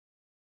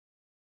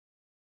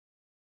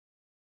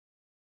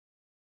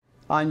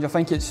And I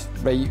think it's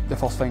right, the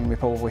first thing we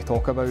probably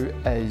talk about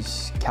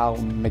is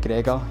Callum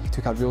McGregor. He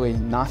took a really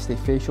nasty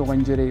facial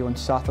injury on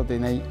Saturday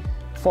night.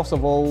 First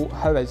of all,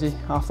 how is he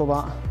after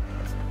that?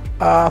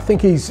 I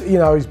think he's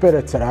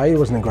better today. He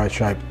wasn't in great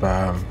shape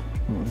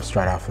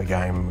straight after the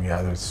game.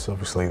 There was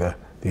obviously the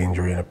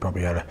injury, and it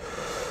probably had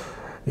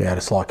a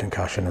slight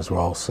concussion as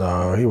well.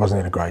 So he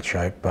wasn't in a great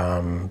shape.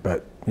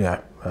 But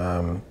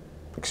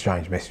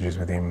exchanged messages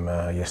with him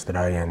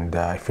yesterday, and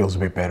he feels a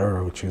bit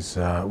better, which is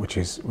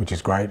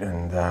great.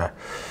 And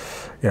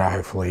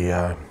hopefully,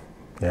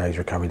 his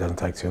recovery doesn't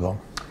take too long.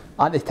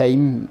 At the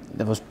time,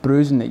 there was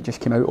bruising that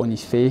just came out on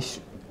his face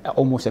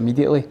almost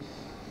immediately.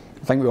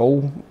 I think we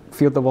all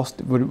feared the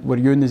worst. Were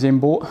you in the same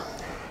boat?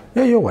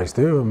 Yeah, you always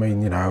do. I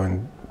mean,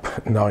 and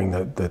knowing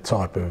the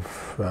type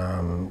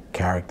of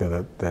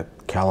character that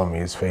Callum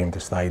is, for him to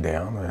stay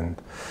down, and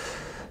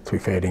to be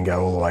fair, he didn't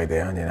go all the way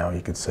down.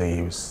 You could see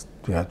he was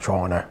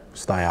trying to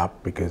stay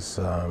up because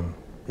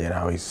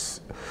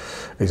he's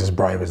as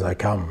brave as they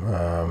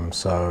come.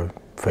 So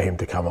for him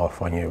to come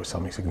off, I knew it was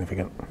something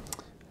significant.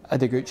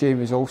 Guchi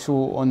was also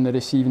on the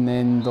receiving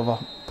end of a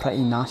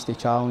pretty nasty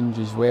challenge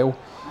as well.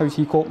 How's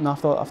he coping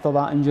after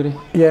that injury?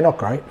 Yeah, not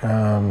great.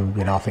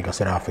 I think I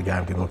said after the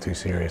game, didn't look too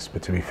serious,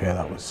 but to be fair,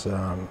 that was,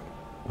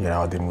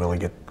 I didn't really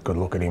get a good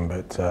look at him,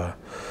 but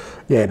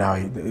it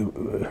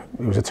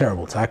was a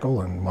terrible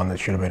tackle and one that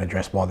should have been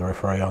addressed by the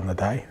referee on the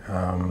day.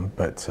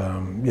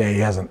 He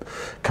hasn't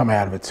come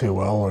out of it too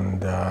well,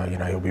 and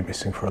he'll be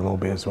missing for a little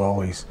bit as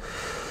well. He's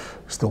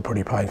still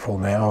pretty painful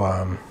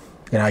now.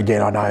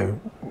 Again, I know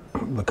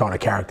the kind of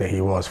character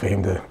he was. For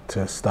him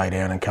to stay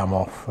down and come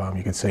off,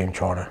 you could see him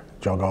trying to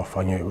jog off.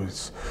 I knew it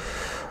was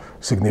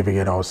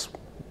significant. I was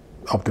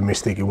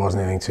optimistic it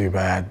wasn't anything too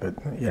bad, but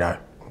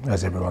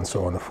as everyone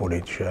saw in the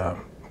footage,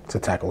 it's a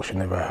tackle should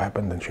never have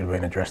happened and should have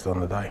been addressed on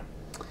the day.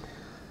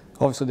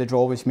 Obviously, the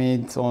draw was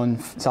made on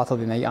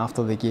Saturday night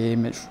after the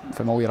game. It's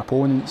familiar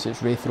opponents.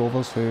 It's Wraith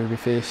Rovers, who we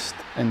faced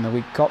in the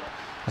League Cup.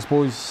 I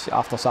suppose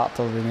after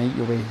Saturday night,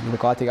 you'll be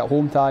glad to get a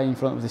home tie in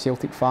front of the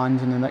Celtic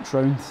fans in the next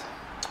round.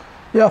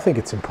 Yeah, I think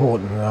it's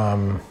important.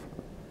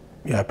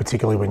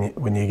 Particularly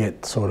when you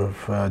get sort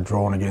of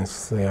drawn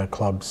against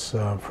clubs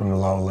from the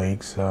lower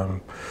leagues.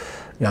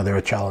 There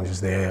are challenges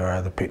there.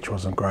 The pitch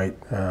wasn't great,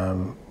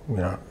 in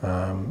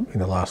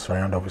the last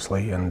round,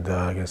 obviously, and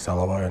against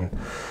Alloa, and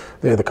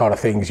they're the kind of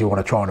things you want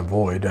to try and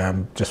avoid,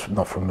 just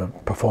not from a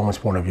performance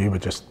point of view,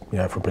 but just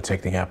from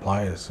protecting our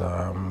players,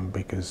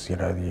 because you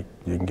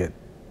can get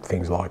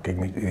things like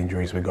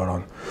injuries we got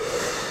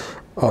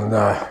on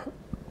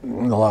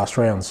the last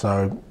round.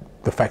 So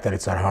the fact that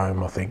it's at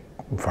home, I think,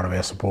 in front of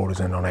our supporters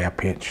and on our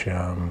pitch,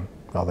 I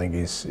think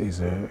is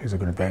a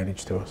good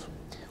advantage to us.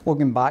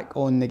 Looking back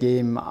on the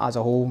game as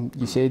a whole,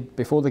 you said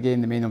before the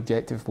game the main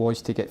objective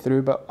was to get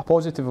through, but a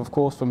positive, of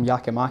course, from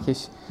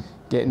Yakimakis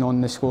getting on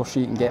the score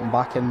sheet and getting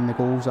back in the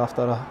goals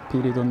after a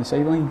period on the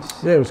sidelines.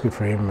 Yeah, it was good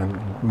for him,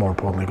 and more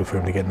importantly, good for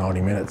him to get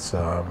 90 minutes.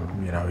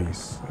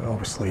 He's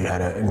obviously had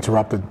an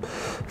interrupted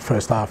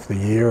first half of the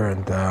year,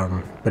 and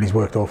but he's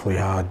worked awfully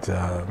hard,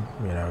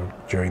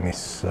 during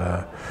this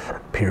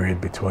period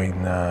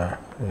between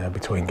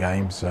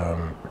games.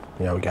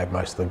 We gave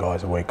most of the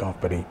guys a week off,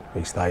 but he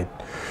stayed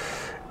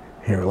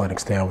here at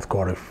Lennox Town with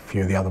quite a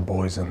few of the other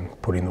boys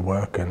and put in the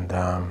work,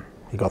 and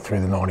he got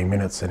through the 90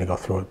 minutes and he got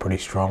through it pretty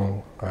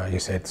strong. You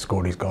said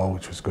scored his goal,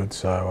 which was good,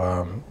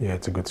 so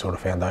it's a good sort of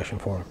foundation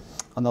for him.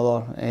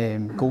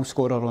 Another goal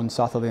scorer on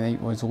Saturday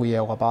night was Lee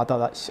Labada.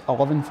 That's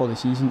 11 for the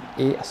season,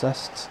 8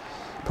 assists.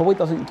 Probably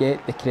doesn't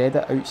get the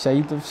credit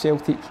outside of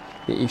Celtic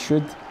that he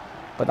should,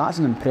 but that's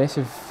an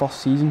impressive first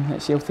season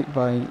at Celtic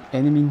by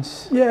any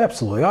means. Yeah,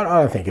 absolutely.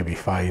 I don't think he'd be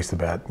fazed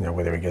about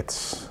whether he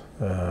gets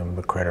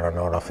the credit or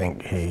not. I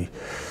think the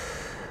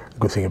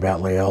good thing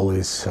about Liel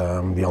is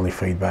the only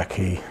feedback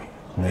he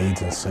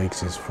needs and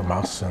seeks is from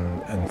us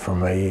and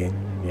from me,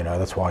 and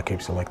that's why I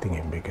keep selecting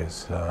him,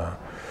 because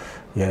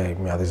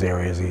there's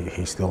areas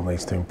he still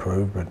needs to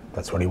improve, but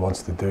that's what he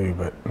wants to do.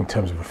 But in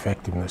terms of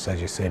effectiveness,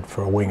 as you said,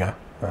 for a winger,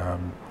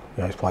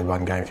 he's played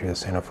one game through the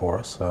centre for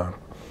us.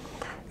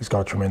 He's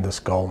got a tremendous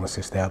goal and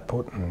assist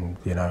output, and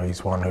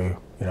he's one who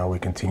we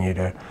continue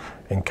to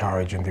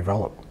encourage and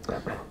develop.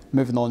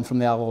 Moving on from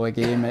the Alloa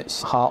game,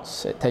 it's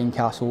Hearts at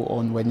Tynecastle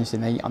on Wednesday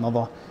night.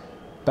 Another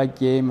big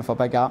game with a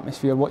big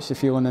atmosphere. What's the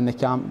feeling in the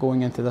camp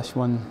going into this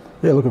one?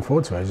 Yeah, looking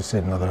forward to it. As I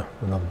said, another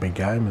big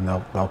game, and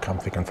they'll come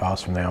thick and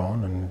fast from now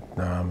on,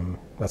 and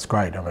that's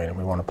great. I mean,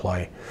 we want to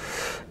play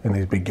in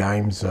these big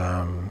games.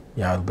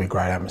 It'll be a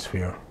great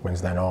atmosphere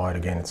Wednesday night.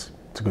 Again, it's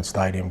a good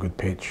stadium, good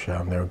pitch.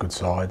 They're a good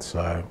side,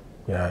 so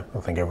I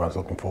think everyone's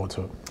looking forward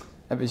to it.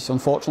 It was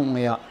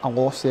unfortunately a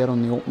loss there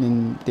on the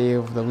opening day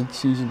of the league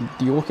season.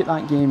 Do you look at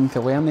that game to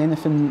learn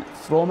anything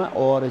from it,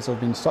 or has there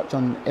been such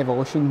an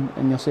evolution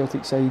in your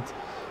Celtic side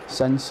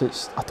since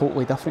it's a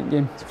totally different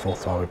game? It's the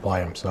fourth time we play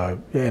them, so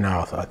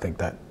I think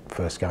that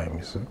first game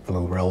is a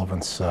little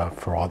relevance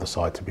for either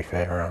side, to be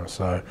fair.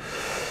 So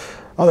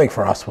I think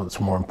for us what's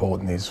more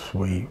important is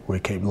we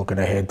keep looking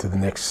ahead to the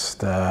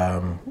next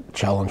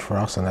challenge for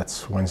us, and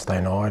that's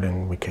Wednesday night,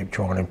 and we keep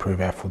trying to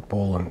improve our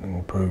football and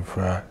improve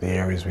the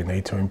areas we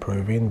need to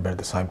improve in, but at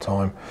the same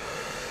time,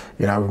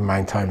 you know, we've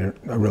maintained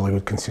a really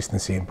good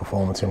consistency in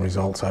performance and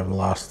results over the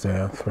last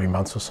 3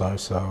 months or so,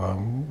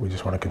 we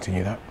just want to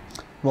continue that.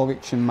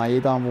 Rogic and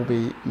Maeda will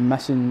be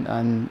missing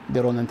and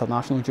they're on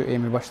international duty,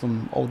 and we wish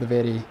them all the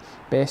very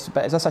best.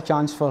 But is this a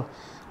chance for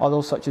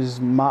others such as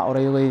Matt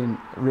O'Reilly and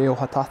Rio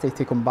Hatate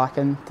to come back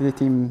into the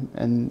team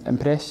and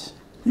impress?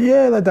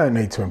 Yeah, they don't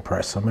need to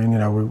impress. I mean, you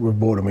know, we've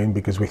brought them in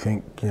because we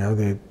think, you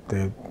know,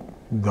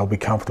 they'll be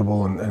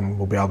comfortable and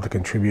will be able to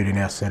contribute in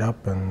our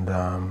setup. And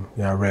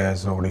you know,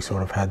 Rio's already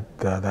sort of had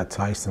that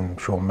taste, and I'm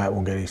sure Matt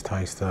will get his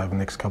taste over the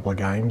next couple of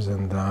games.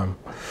 And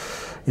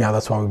yeah,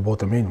 that's why we brought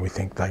them in. We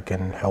think they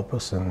can help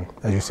us, and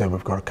as you said,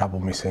 we've got a couple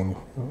missing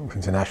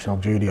international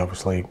duty.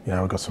 Obviously, you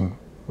know, we've got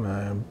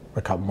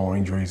a couple more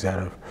injuries out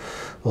of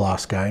the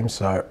last game,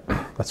 so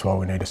that's why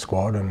we need a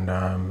squad, and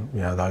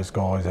you know, those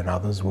guys and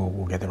others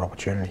will get their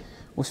opportunity.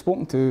 We've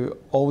spoken to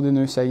all the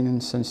new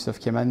signings since they've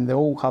come in. They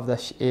all have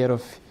this air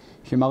of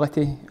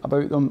humility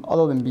about them,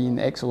 other than being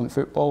excellent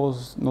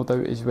footballers, no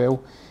doubt as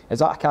well. Is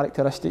that a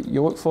characteristic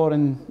you look for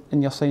in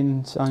your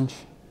signings, Ange?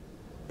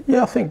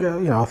 Yeah, I think you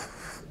know,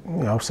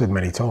 I've said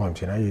many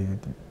times, you know,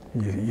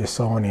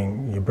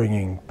 you're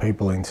bringing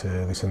people into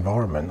this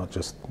environment.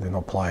 They're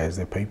not players,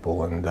 they're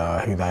people, and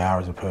who they are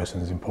as a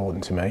person is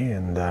important to me,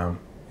 and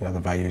you know,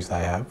 the values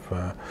they have.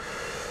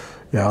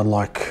 You know, I'd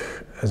like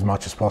as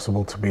much as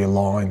possible to be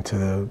aligned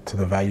to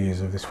the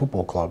values of this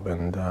football club,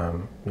 and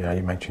you know,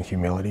 you mentioned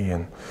humility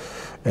and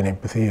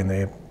empathy, and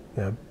they're,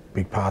 you know,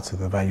 big parts of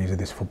the values of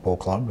this football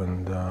club,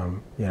 and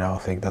you know, I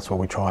think that's what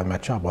we try and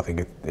match up. I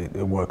think it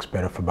works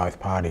better for both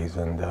parties,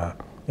 and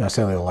you know,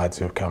 certainly the lads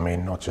who have come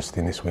in, not just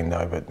in this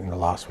window but in the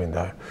last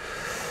window,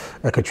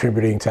 are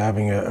contributing to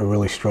having a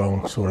really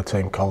strong sort of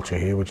team culture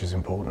here, which is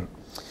important.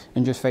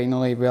 And just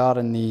finally, we are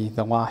in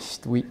the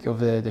last week of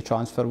the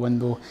transfer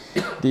window.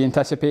 Do you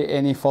anticipate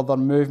any further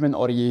movement,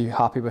 or are you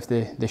happy with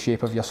the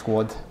shape of your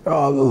squad?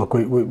 Oh, look,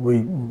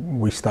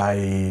 we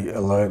stay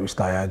alert, we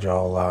stay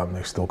agile.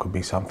 There still could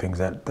be some things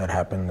that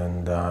happen,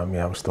 and you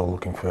know, we're still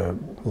looking for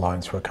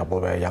loans for a couple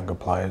of our younger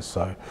players.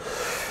 So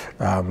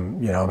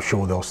you know, I'm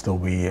sure there'll still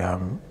be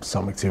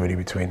some activity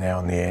between now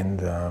and the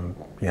end.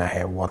 You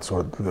know, what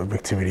sort of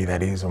activity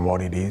that is and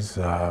what it is,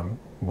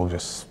 we'll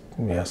just,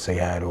 you know, see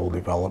how it all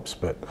develops.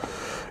 But you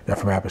know,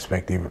 from our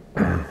perspective,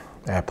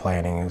 our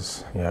planning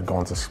has, you know,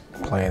 gone to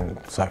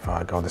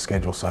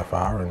schedule so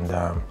far, and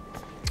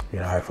you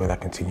know, hopefully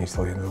that continues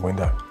till the end of the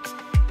window.